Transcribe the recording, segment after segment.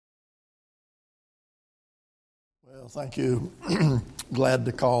Well, thank you. Glad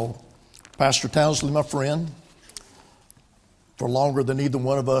to call Pastor Townsley my friend for longer than either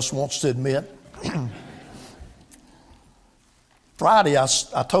one of us wants to admit. Friday, I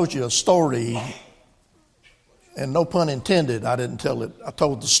told you a story, and no pun intended, I didn't tell it. I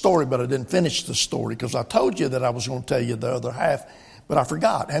told the story, but I didn't finish the story because I told you that I was going to tell you the other half, but I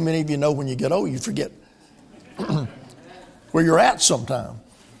forgot. How many of you know when you get old, you forget where you're at sometime?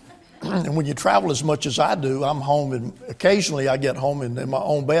 And when you travel as much as I do, I'm home, and occasionally I get home in my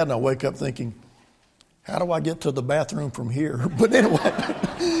own bed, and I wake up thinking, how do I get to the bathroom from here? But anyway,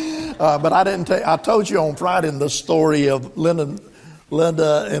 but I didn't I told you on Friday in the story of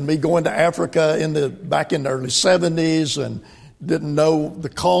Linda and me going to Africa back in the early 70s and didn't know the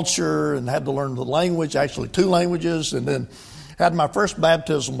culture and had to learn the language, actually 2 languages, and then had my first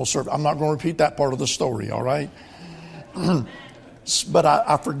baptismal service. I'm not going to repeat that part of the story, all right? But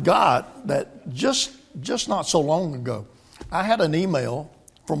I forgot that just not so long ago, I had an email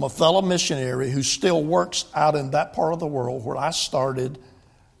from a fellow missionary who still works out in that part of the world where I started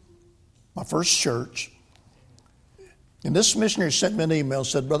my first church. And this missionary sent me an email and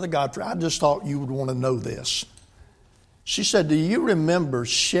said, Brother Godfrey, I just thought you would want to know this. She said, do you remember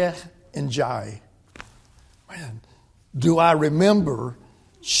Sheikh Njai? Man, do I remember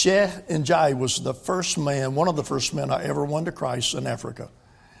Sheikh Njai was the first man, one of the first men I ever won to Christ in Africa,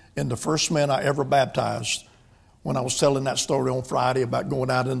 and the first man I ever baptized. When I was telling that story on Friday about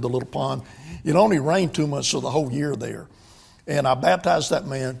going out in the little pond, it only rained 2 months of the whole year there, and I baptized that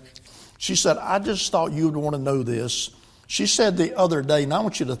man. She said, I just thought you'd want to know this. She said the other day, and I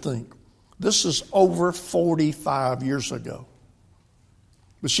want you to think, this is over 45 years ago.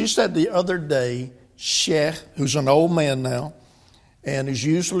 But she said the other day, Sheikh, who's an old man now, and is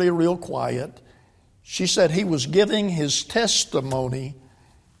usually real quiet, she said he was giving his testimony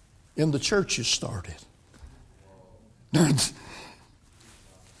in the church you started.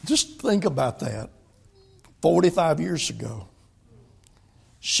 Just think about that. 45 years ago.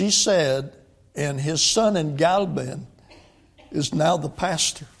 She said, and his son in Galban is now the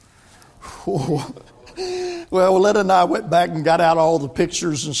pastor. Well, Lynn and I went back and got out all the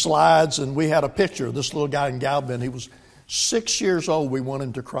pictures and slides, and we had a picture of this little guy in Galban. He was 6 years old. We won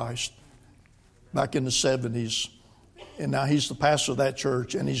him to Christ back in the 70s. And now he's the pastor of that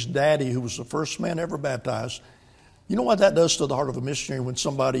church, and his daddy, who was the first man ever baptized. You know what that does to the heart of a missionary when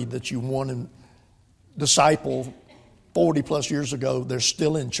somebody that you won and disciple 40 plus years ago, they're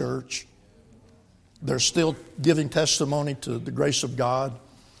still in church. They're still giving testimony to the grace of God.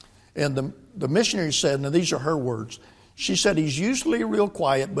 And the missionary said, and these are her words, she said he's usually real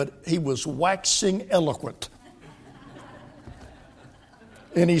quiet, but he was waxing eloquent.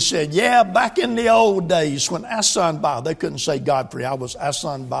 And he said, yeah, back in the old days when Asan Ba, they couldn't say Godfrey, I was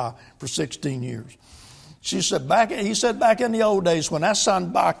Asan Ba for 16 years. She said, he said, back in the old days when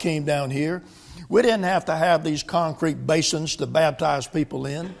Asan Ba came down here, we didn't have to have these concrete basins to baptize people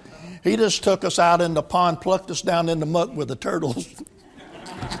in. He just took us out in the pond, plucked us down in the muck with the turtles.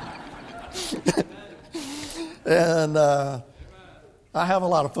 And I have a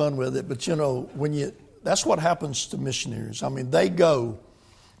lot of fun with it, but you know, that's what happens to missionaries. I mean, they go,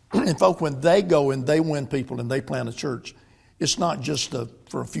 and folk, when they go and they win people and they plant a church, it's not just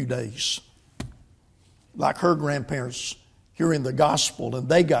for a few days. Like her grandparents hearing the gospel and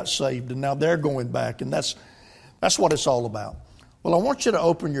they got saved and now they're going back, and that's what it's all about. Well, I want you to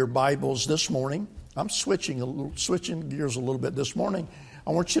open your Bibles this morning. I'm switching gears a little bit this morning.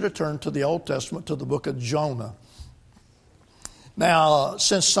 I want you to turn to the Old Testament, to the book of Jonah. Now,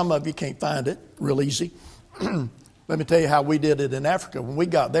 since some of you can't find it real easy, let me tell you how we did it in Africa. When we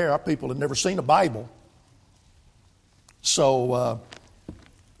got there, our people had never seen a Bible. So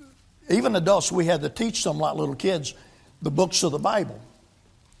even adults, we had to teach them like little kids the books of the Bible.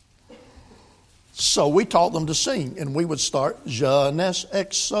 So we taught them to sing, and we would start, Jeunesse,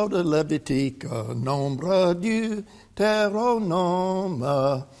 Exode, Levitique, Nombre, Deutéronome,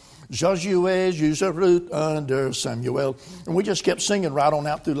 Josué, Juserut, under Samuel. And we just kept singing right on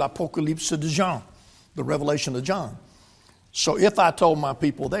out through l'Apocalypse de Jean, the Revelation of John. So if I told my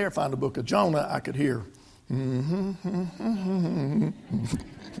people there, find the book of Jonah, I could hear, and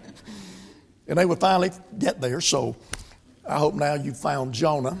they would finally get there. So I hope now you found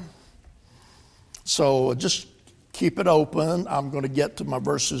Jonah. So just keep it open. I'm going to get to my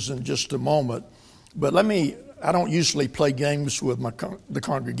verses in just a moment. But I don't usually play games with the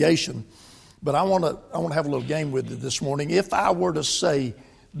congregation, but I want to have a little game with you this morning. If I were to say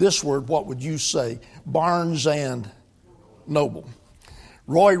this word, what would you say? Barnes and Noble.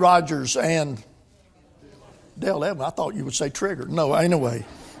 Roy Rogers and Dale Evans. I thought you would say Trigger. No, anyway.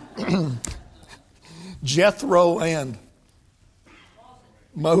 Jethro and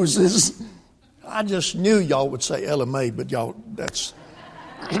Moses. I just knew y'all would say LMA, but y'all, that's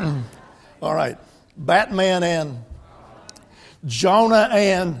all right. Batman and Jonah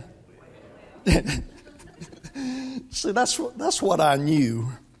and see, that's what I knew.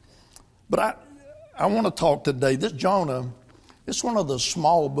 But I want to talk today. This Jonah, it's one of the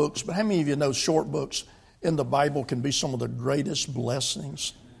small books, but how many of you know short books in the Bible can be some of the greatest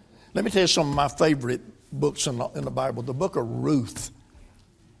blessings? Let me tell you some of my favorite books in the Bible. The book of Ruth.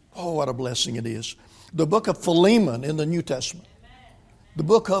 Oh, what a blessing it is. The book of Philemon in the New Testament. The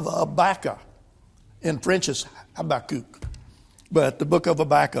book of Habakkuk. In French it's Habakkuk. But the book of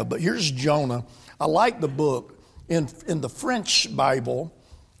Habakkuk. But here's Jonah. I like the book. In the French Bible,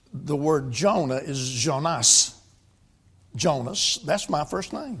 the word Jonah is Jonas. Jonas, that's my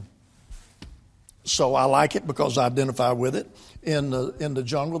first name. So I like it because I identify with it. In the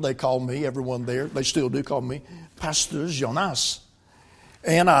jungle, they call me, everyone there, they still do call me, Pastor Jonas.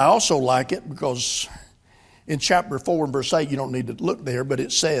 And I also like it because in chapter 4 and verse 8, you don't need to look there, but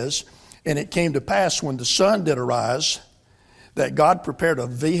it says, and it came to pass when the sun did arise, that God prepared a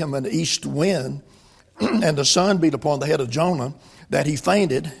vehement east wind, and the sun beat upon the head of Jonah, that he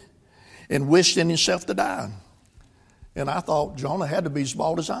fainted and wished in himself to die. And I thought Jonah had to be as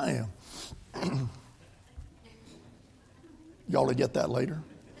bald as I am. Y'all will get that later.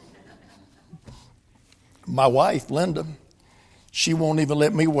 My wife, Linda, she won't even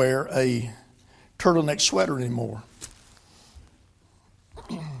let me wear a turtleneck sweater anymore.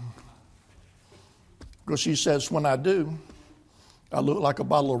 Because she says when I do, I look like a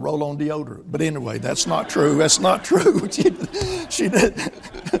bottle of roll-on deodorant. But anyway, that's not true. That's not true. She did.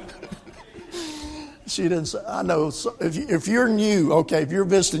 She didn't say, I know. So if you're new, okay, if you're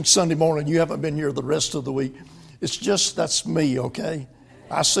visiting Sunday morning, you haven't been here the rest of the week, it's just, that's me, okay?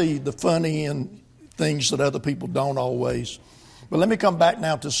 I see the funny and things that other people don't always. But let me come back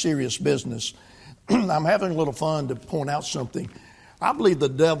now to serious business. I'm having a little fun to point out something. I believe the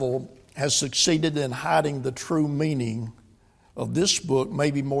devil has succeeded in hiding the true meaning of this book,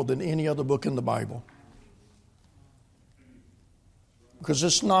 maybe more than any other book in the Bible. Because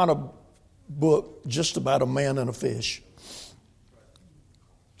it's not a book just about a man and a fish.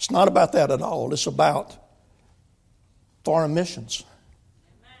 It's not about that at all. It's about foreign missions.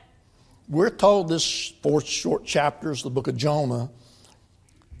 We're told this 4 short chapters, the book of Jonah,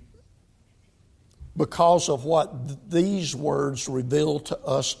 because of what these words reveal to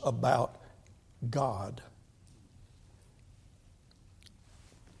us about God.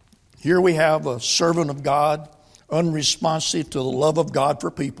 Here we have a servant of God, unresponsive to the love of God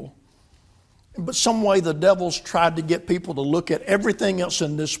for people. But some way the devil's tried to get people to look at everything else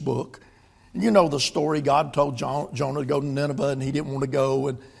in this book. You know the story. God told Jonah to go to Nineveh, and he didn't want to go.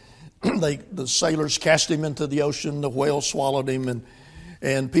 And the sailors cast him into the ocean. The whale swallowed him.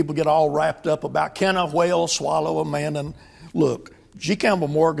 And people get all wrapped up about, can a whale swallow a man? And look, G. Campbell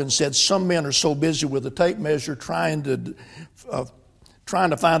Morgan said some men are so busy with a tape measure trying to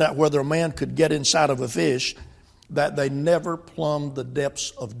find out whether a man could get inside of a fish that they never plumbed the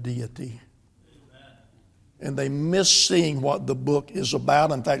depths of deity. And they miss seeing what the book is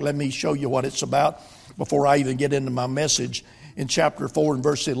about. In fact, let me show you what it's about before I even get into my message. In chapter 4 and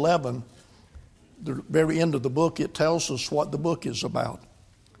verse 11, the very end of the book, it tells us what the book is about.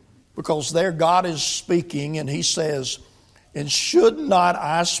 Because there God is speaking and he says, and should not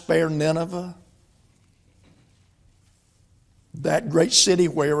I spare Nineveh, that great city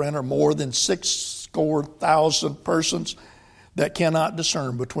wherein are more than 600,000 persons that cannot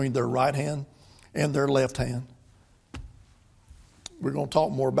discern between their right hand and their left hand. We're going to talk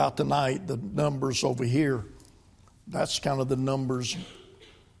more about tonight the numbers over here. That's kind of the numbers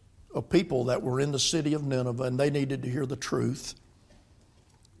of people that were in the city of Nineveh, and they needed to hear the truth.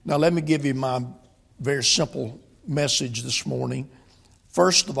 Now let me give you my very simple message this morning.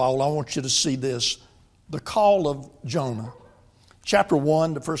 First of all, I want you to see this, the call of Jonah. Chapter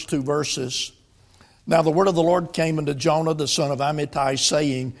 1, the first 2 verses. Now the word of the Lord came unto Jonah, the son of Amittai,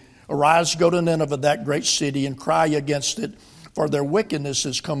 saying, Arise, go to Nineveh, that great city, and cry against it, for their wickedness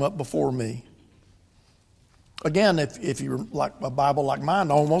has come up before me. Again, if you're like a Bible like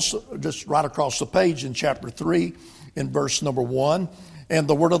mine, almost just right across the page in chapter 3, in verse number 1, and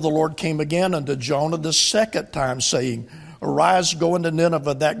the word of the Lord came again unto Jonah the second time, saying, Arise, go into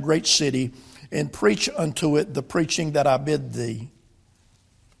Nineveh, that great city, and preach unto it the preaching that I bid thee.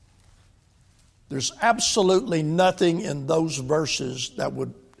 There's absolutely nothing in those verses that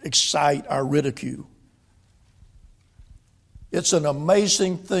would excite our ridicule. It's an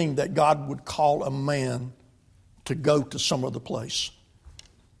amazing thing that God would call a man to go to some other place.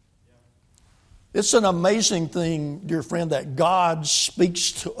 It's an amazing thing, dear friend, that God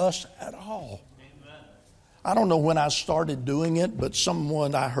speaks to us at all. Amen. I don't know when I started doing it, but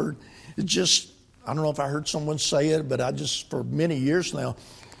someone I heard, I don't know if I heard someone say it, but for many years now,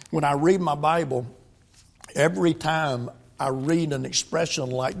 when I read my Bible, every time I read an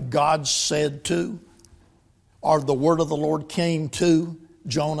expression like God said to, or the word of the Lord came to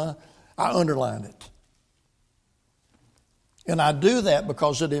Jonah, I underline it. And I do that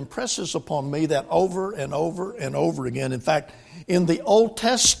because it impresses upon me that over and over and over again. In fact, in the Old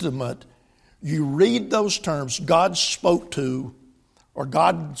Testament, you read those terms, God spoke to, or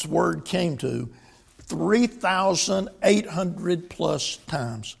God's word came to, 3,800 plus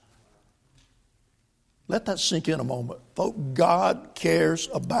times. Let that sink in a moment. Folks, God cares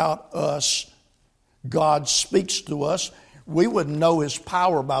about us. God speaks to us. We would know His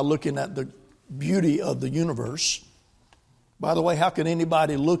power by looking at the beauty of the universe. By the way, how can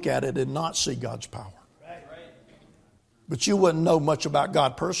anybody look at it and not see God's power? Right. But you wouldn't know much about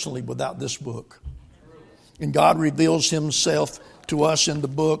God personally without this book. And God reveals Himself to us in the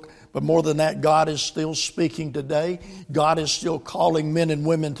book. But more than that, God is still speaking today. God is still calling men and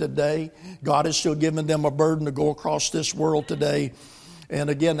women today. God is still giving them a burden to go across this world today. And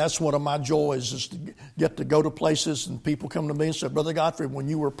again, that's one of my joys, is to get to go to places and people come to me and say, Brother Godfrey, when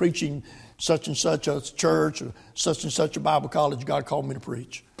you were preaching such and such a church or such a Bible college, God called me to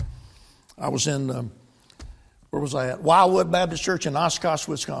preach. I was in, where was I at? Wildwood Baptist Church in Oshkosh,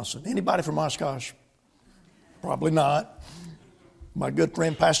 Wisconsin. Anybody from Oshkosh? Probably not. My good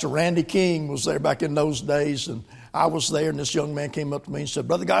friend, Pastor Randy King, was there back in those days, and I was there, and this young man came up to me and said,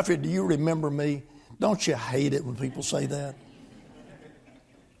 Brother Godfrey, do you remember me? Don't you hate it when people say that?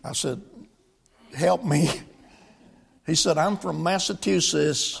 I said, help me. He said, I'm from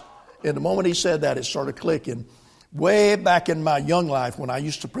Massachusetts. And the moment he said that, it started clicking. Way back in my young life, when I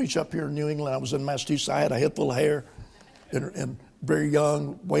used to preach up here in New England, I was in Massachusetts. I had a head full of hair and very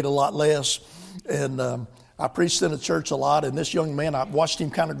young, weighed a lot less. And I preached in a church a lot. And this young man, I watched him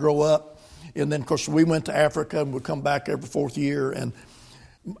kind of grow up. And then, of course, we went to Africa and would come back every fourth year. And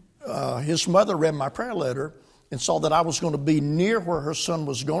his mother read my prayer letter and saw that I was going to be near where her son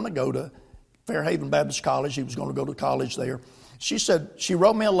was going to go to Fairhaven Baptist College. He was going to go to college there. She said, she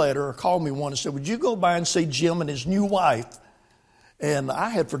wrote me a letter or called me one and said, would you go by and see Jim and his new wife? And I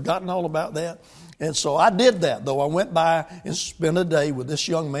had forgotten all about that. And so I did that, though. I went by and spent a day with this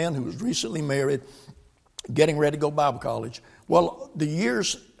young man who was recently married, getting ready to go to Bible college. Well, the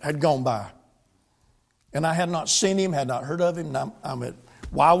years had gone by, and I had not seen him, had not heard of him. And I'm at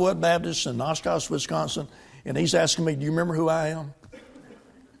Wildwood Baptist in Oshkosh, Wisconsin. And he's asking me, do you remember who I am?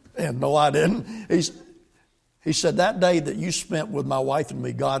 And no, I didn't. He said, that day that you spent with my wife and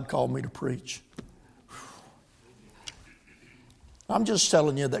me, God called me to preach. I'm just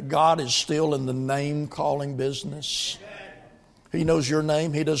telling you that God is still in the name-calling business. He knows your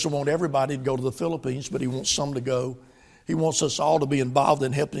name. He doesn't want everybody to go to the Philippines, but He wants some to go. He wants us all to be involved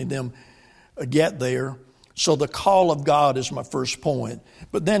in helping them get there. So the call of God is my first point.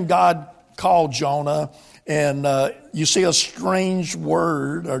 But then God called Jonah. And you see a strange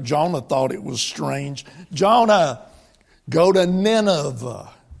word, or Jonah thought it was strange. Jonah, go to Nineveh.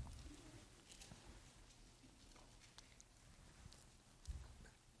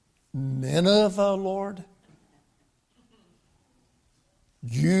 Nineveh, Lord?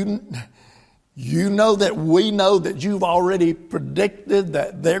 You know that we know that you've already predicted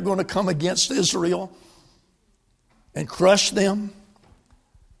that they're going to come against Israel and crush them.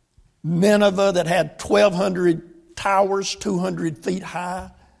 Nineveh that had 1,200 towers, 200 feet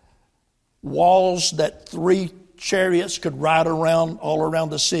high, walls that 3 chariots could ride around all around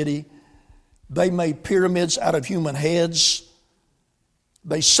the city. They made pyramids out of human heads.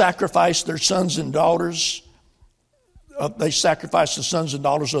 They sacrificed their sons and daughters. They sacrificed the sons and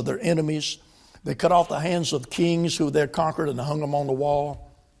daughters of their enemies. They cut off the hands of kings who they had conquered and hung them on the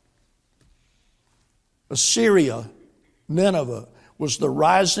wall. Assyria, Nineveh, was the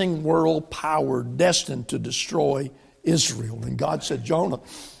rising world power destined to destroy Israel. And God said, Jonah,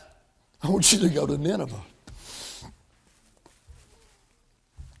 I want you to go to Nineveh.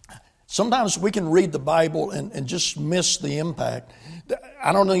 Sometimes we can read the Bible and just miss the impact.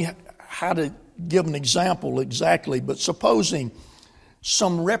 I don't know how to give an example exactly, but supposing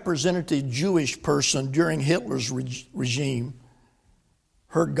some representative Jewish person during Hitler's regime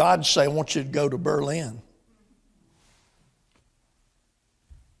heard God say, I want you to go to Berlin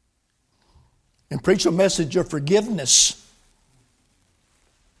and preach a message of forgiveness.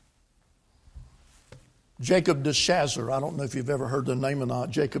 Jacob de Shazar, I don't know if you've ever heard the name or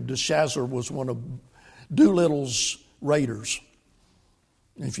not. Jacob de Shazar was one of Doolittle's raiders.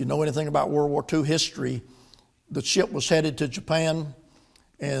 If you know anything about World War II history, the ship was headed to Japan,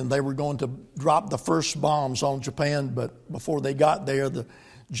 and they were going to drop the first bombs on Japan, but before they got there, the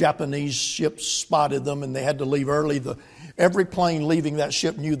Japanese ships spotted them, and they had to leave early. Every plane leaving that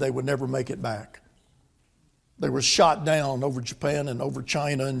ship knew they would never make it back. They were shot down over Japan and over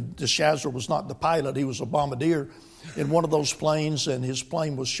China, and de Chazzer was not the pilot. He was a bombardier in one of those planes, and his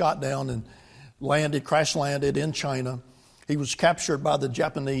plane was shot down and crash landed in China. He was captured by the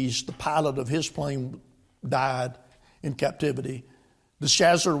Japanese. The pilot of his plane died in captivity. De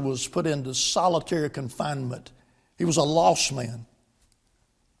Chazzer was put into solitary confinement. He was a lost man,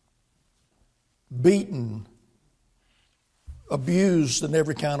 beaten, abused in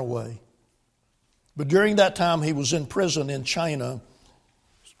every kind of way. But during that time he was in prison in China.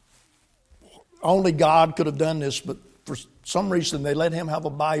 Only God could have done this, but for some reason they let him have a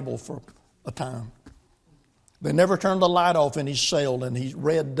Bible for a time. They never turned the light off in his cell, and he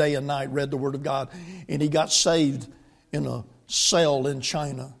read day and night, read the Word of God, and he got saved in a cell in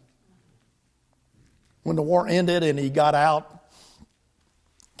China. When the war ended and he got out,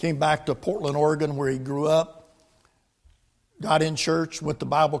 came back to Portland, Oregon, where he grew up, got in church, went to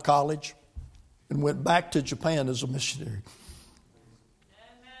Bible college, and went back to Japan as a missionary.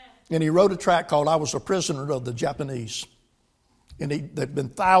 And he wrote a tract called "I Was a Prisoner of the Japanese." And there'd been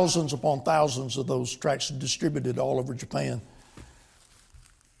thousands upon thousands of those tracts distributed all over Japan.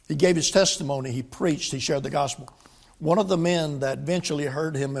 He gave his testimony, he preached, he shared the gospel. One of the men that eventually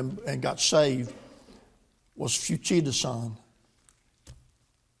heard him and got saved was Fuchida-san.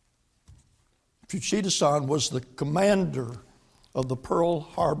 Fuchida-san was the commander of the Pearl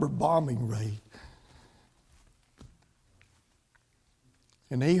Harbor bombing raid.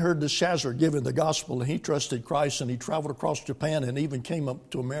 And he heard the Chazzer giving the gospel, and he trusted Christ, and he traveled across Japan and even came up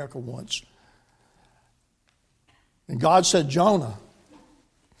to America once. And God said, "Jonah,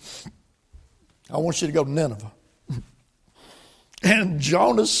 I want you to go to Nineveh." And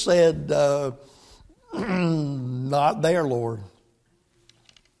Jonah said, "Not there, Lord."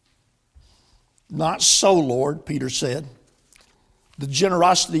 "Not so, Lord," Peter said. The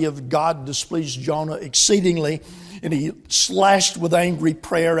generosity of God displeased Jonah exceedingly, and he slashed with angry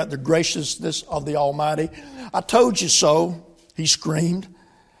prayer at the graciousness of the Almighty. "I told you so," he screamed.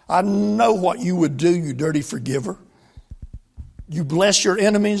 "I know what you would do, you dirty forgiver. You bless your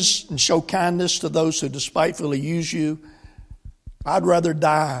enemies and show kindness to those who despitefully use you. I'd rather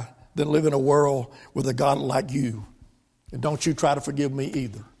die than live in a world with a God like you. And don't you try to forgive me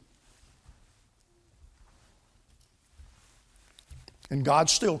either." And God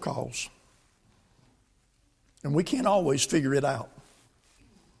still calls. And we can't always figure it out.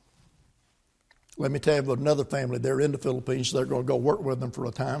 Let me tell you about another family. They're in the Philippines. They're going to go work with them for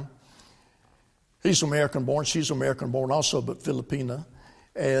a time. He's American born. She's American born also, but Filipina.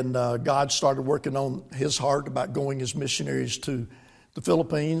 And God started working on his heart about going as missionaries to the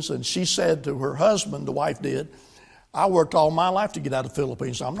Philippines. And she said to her husband, the wife did, "I worked all my life to get out of the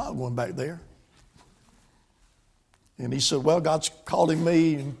Philippines. I'm not going back there." And he said, "Well, God's calling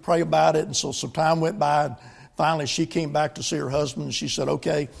me and pray about it." And so some time went by, and finally she came back to see her husband, and she said,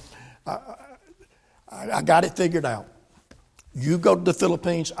 "Okay, I got it figured out. You go to the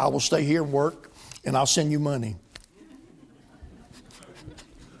Philippines, I will stay here and work, and I'll send you money."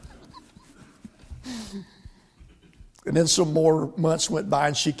 And then some more months went by,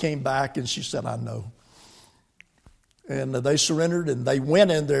 and she came back, and she said, "I know." And they surrendered, and they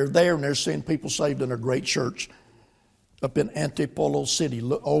went in there, and they're seeing people saved in a great church up in Antipolo City,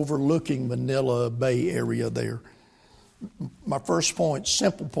 overlooking Manila Bay area there. My first point,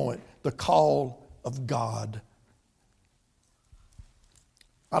 simple point, the call of God.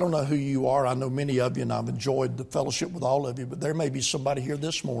 I don't know who you are. I know many of you, and I've enjoyed the fellowship with all of you, but there may be somebody here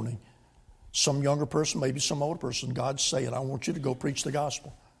this morning, some younger person, maybe some older person. God's saying, "I want you to go preach the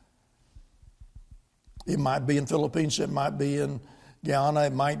gospel." It might be in Philippines, it might be in Guyana,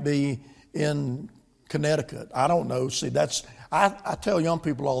 it might be in Connecticut. I don't know. See, I tell young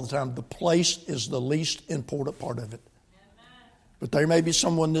people all the time, the place is the least important part of it. But there may be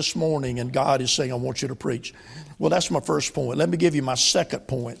someone this morning and God is saying, "I want you to preach." Well, that's my first point. Let me give you my second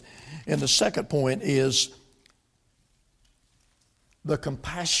point. And the second point is the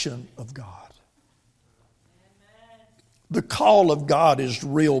compassion of God. The call of God is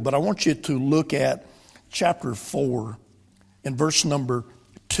real, but I want you to look at chapter 4 and verse number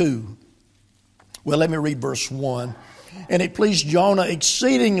 2. Well, let me read verse 1. "And it pleased Jonah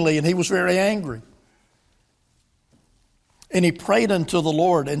exceedingly, and he was very angry. And he prayed unto the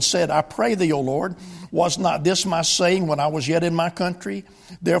Lord and said, I pray thee, O Lord, was not this my saying when I was yet in my country?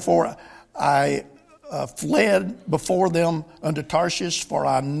 Therefore I fled before them unto Tarshish, for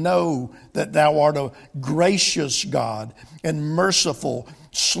I know that thou art a gracious God and merciful,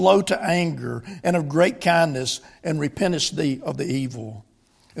 slow to anger, and of great kindness, and repentest thee of the evil.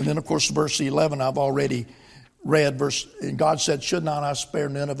 And then, of course, verse 11, I've already read. And God said, should not I spare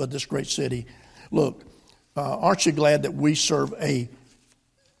Nineveh, this great city? Look, aren't you glad that we serve a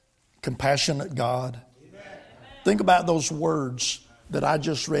compassionate God? Amen. Think about those words that I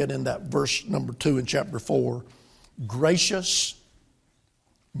just read in that verse number 2 in chapter 4. Gracious,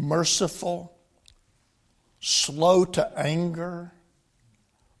 merciful, slow to anger,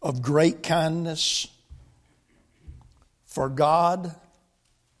 of great kindness. For God,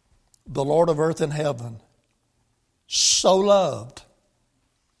 the Lord of earth and heaven, so loved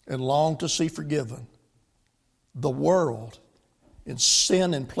and longed to see forgiven the world in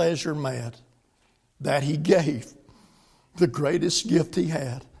sin and pleasure mad, that he gave the greatest gift he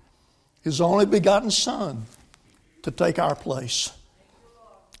had, his only begotten Son, to take our place.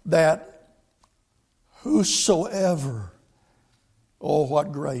 That whosoever, oh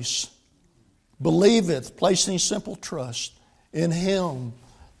what grace, believeth, placing simple trust in him,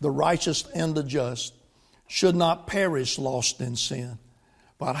 the righteous and the just, should not perish lost in sin,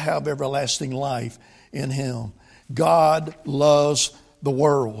 but have everlasting life in him. God loves the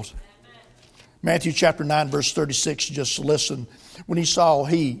world. Matthew chapter 9, verse 36, just listen. When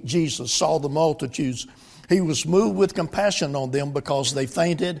Jesus, saw the multitudes, he was moved with compassion on them because they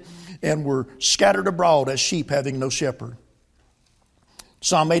fainted and were scattered abroad as sheep having no shepherd.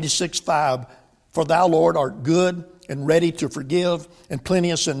 Psalm 86, 5, for thou, Lord, art good and ready to forgive and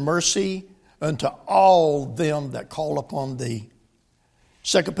plenteous in mercy unto all them that call upon thee.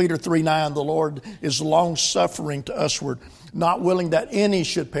 2 Peter 3, 9, the Lord is long-suffering to usward, not willing that any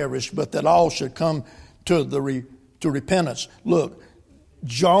should perish, but that all should come to repentance. Look,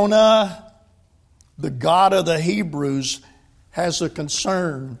 Jonah, the God of the Hebrews, has a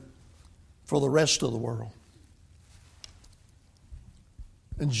concern for the rest of the world.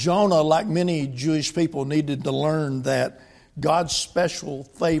 And Jonah, like many Jewish people, needed to learn that God's special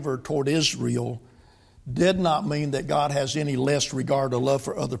favor toward Israel did not mean that God has any less regard or love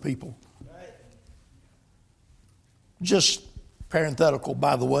for other people. Just parenthetical,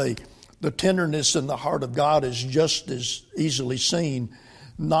 by the way, the tenderness in the heart of God is just as easily seen,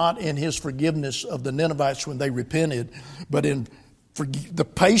 not in his forgiveness of the Ninevites when they repented, but in the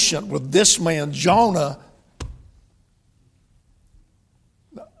patience with this man, Jonah.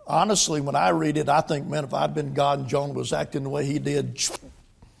 Honestly, when I read it, I think, man, if I'd been God and Jonah was acting the way he did,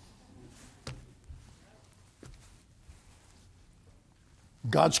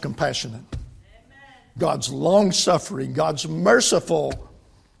 God's compassionate. God's long-suffering. God's merciful.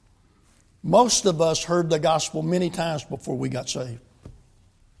 Most of us heard the gospel many times before we got saved.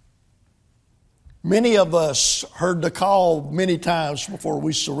 Many of us heard the call many times before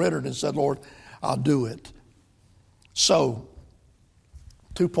we surrendered and said, Lord, I'll do it. So,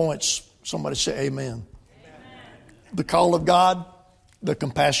 2 points. Somebody say amen. Amen. The call of God, the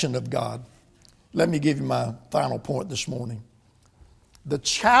compassion of God. Let me give you my final point this morning. The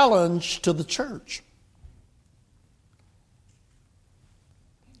challenge to the church.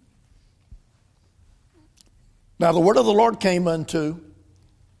 Now the word of the Lord came unto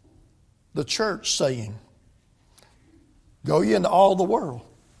the church, saying, go ye into all the world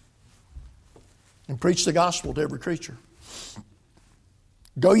and preach the gospel to every creature.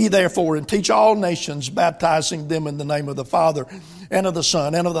 Go ye therefore and teach all nations, baptizing them in the name of the Father and of the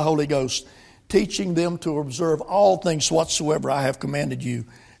Son and of the Holy Ghost, teaching them to observe all things whatsoever I have commanded you.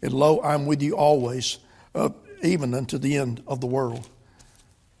 And lo, I'm with you always, even unto the end of the world.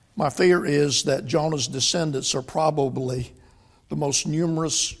 My fear is that Jonah's descendants are probably the most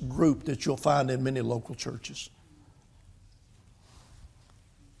numerous group that you'll find in many local churches.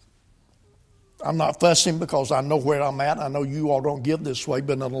 I'm not fussing because I know where I'm at. I know you all don't give this way,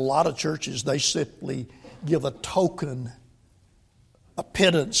 but in a lot of churches, they simply give a token, a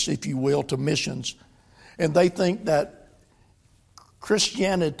pittance, if you will, to missions. And they think that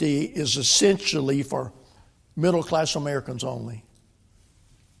Christianity is essentially for middle-class Americans only.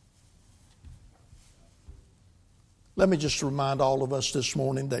 Let me just remind all of us this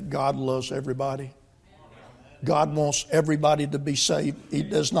morning that God loves everybody. God wants everybody to be saved.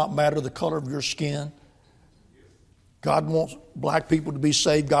 It does not matter the color of your skin. God wants black people to be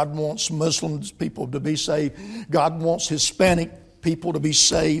saved. God wants Muslim people to be saved. God wants Hispanic people to be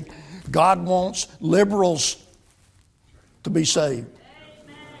saved. God wants liberals to be saved.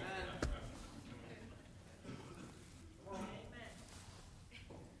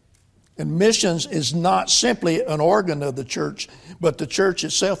 And missions is not simply an organ of the church, but the church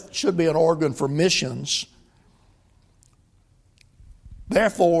itself should be an organ for missions.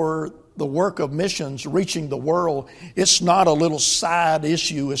 Therefore, the work of missions, reaching the world, it's not a little side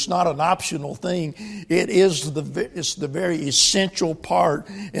issue. It's not an optional thing. It's the very essential part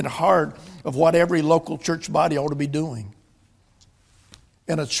and heart of what every local church body ought to be doing.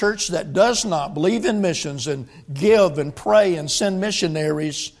 And a church that does not believe in missions and give and pray and send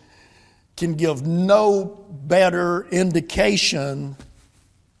missionaries can give no better indication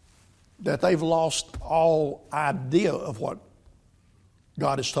that they've lost all idea of what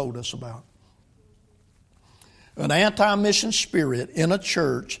God has told us about. An anti-mission spirit in a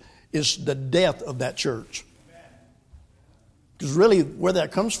church is the death of that church. Because really where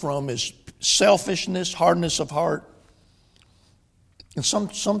that comes from is selfishness, hardness of heart. And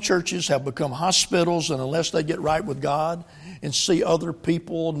some churches have become hospitals, and unless they get right with God and see other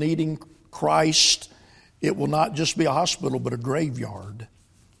people needing Christ, it will not just be a hospital but a graveyard.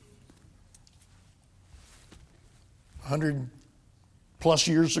 100 plus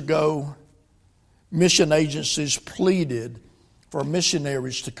years ago, mission agencies pleaded for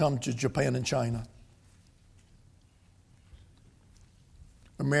missionaries to come to Japan and China.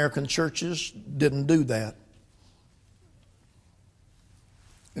 American churches didn't do that.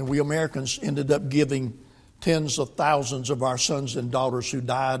 And we Americans ended up giving tens of thousands of our sons and daughters who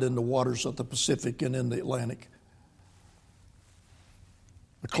died in the waters of the Pacific and in the Atlantic.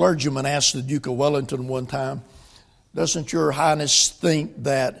 A clergyman asked the Duke of Wellington one time, "Doesn't your Highness think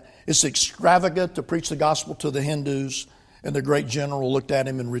that it's extravagant to preach the gospel to the Hindus?" And the great general looked at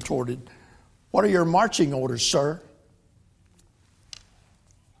him and retorted, "What are your marching orders, sir?"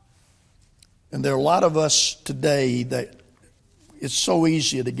 And there are a lot of us today that it's so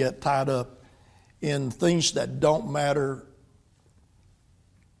easy to get tied up in things that don't matter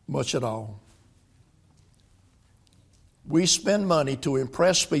much at all. We spend money to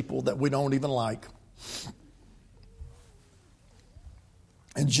impress people that we don't even like.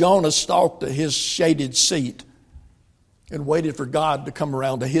 And Jonah stalked to his shaded seat and waited for God to come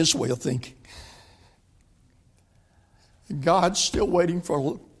around to his way of thinking. And God's still waiting for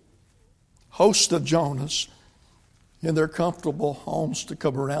a host of Jonahs in their comfortable homes to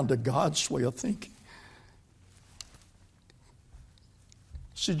come around to God's way of thinking.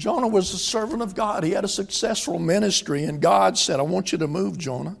 See, Jonah was a servant of God. He had a successful ministry, and God said, "I want you to move,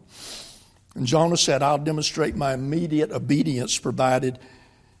 Jonah." And Jonah said, "I'll demonstrate my immediate obedience provided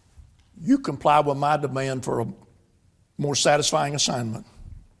you comply with my demand for a more satisfying assignment."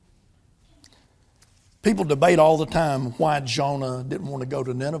 People debate all the time why Jonah didn't want to go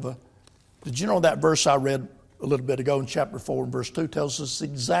to Nineveh. Did you know that verse I read a little bit ago in chapter 4 and verse 2 tells us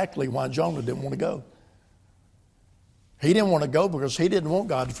exactly why Jonah didn't want to go. He didn't want to go because he didn't want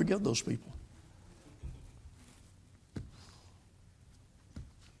God to forgive those people.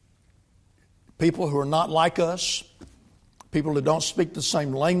 People who are not like us, people who don't speak the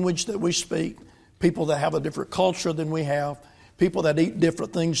same language that we speak, people that have a different culture than we have, people that eat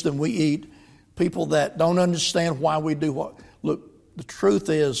different things than we eat, people that don't understand why we do what. Look, the truth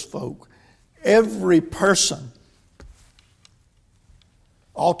is, folk, every person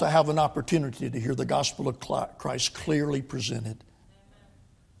ought to have an opportunity to hear the gospel of Christ clearly presented.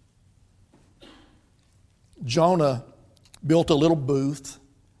 Jonah built a little booth,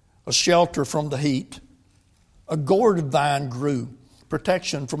 a shelter from the heat. A gourd vine grew,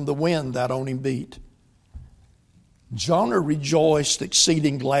 protection from the wind that on him beat. Jonah rejoiced,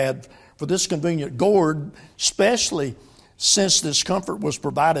 exceeding glad for this convenient gourd, especially since this comfort was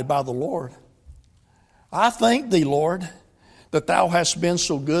provided by the Lord. "I thank thee, Lord, that thou hast been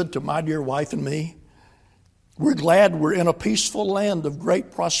so good to my dear wife and me. We're glad we're in a peaceful land of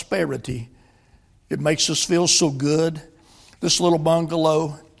great prosperity. It makes us feel so good. This little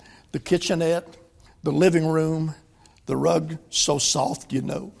bungalow, the kitchenette, the living room, the rug so soft, you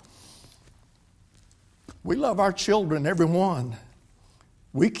know. We love our children, every one.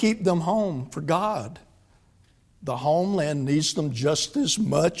 We keep them home for God. The homeland needs them just as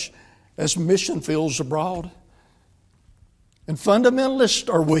much as mission fields abroad. And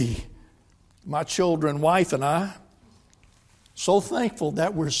fundamentalist are we, my children, wife, and I, so thankful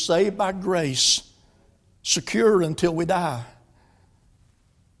that we're saved by grace, secure until we die.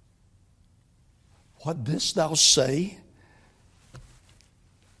 What didst thou say?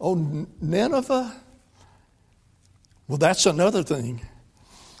 Oh, Nineveh? Well, that's another thing.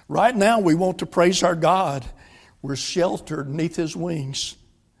 Right now, we want to praise our God. We're sheltered beneath His wings.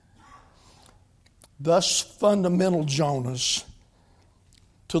 Thus fundamental Jonahs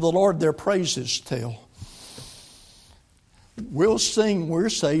to the Lord their praises tell. we'll sing we're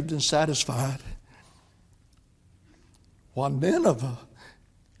saved and satisfied, while Nineveh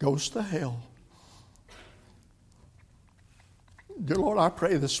goes to hell. Dear Lord, I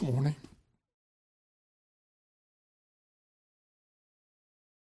pray this morning